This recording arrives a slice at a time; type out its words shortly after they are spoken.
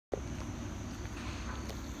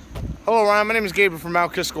Hello Ryan, my name is Gabriel from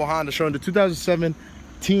Kisco Honda, showing the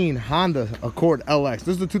 2017 Honda Accord LX. This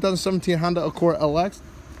is the 2017 Honda Accord LX.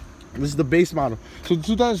 This is the base model. So the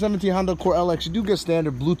 2017 Honda Accord LX, you do get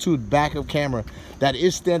standard Bluetooth backup camera. That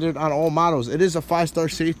is standard on all models. It is a 5-star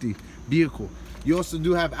safety vehicle. You also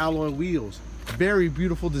do have alloy wheels. Very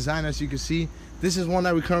beautiful design, as you can see. This is one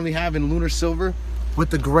that we currently have in lunar silver with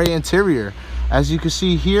the gray interior. As you can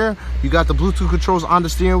see here, you got the Bluetooth controls on the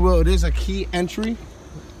steering wheel. It is a key entry.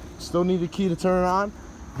 Still need a key to turn it on.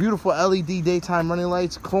 Beautiful LED daytime running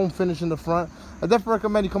lights, chrome finish in the front. I definitely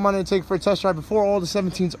recommend you come on and take it for a test drive before all the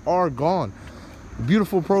 17s are gone.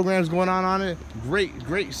 Beautiful programs going on it.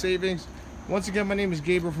 Great savings. Once again, my name is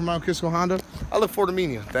Gabriel from Kisco Honda. I look forward to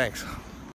meeting you. Thanks.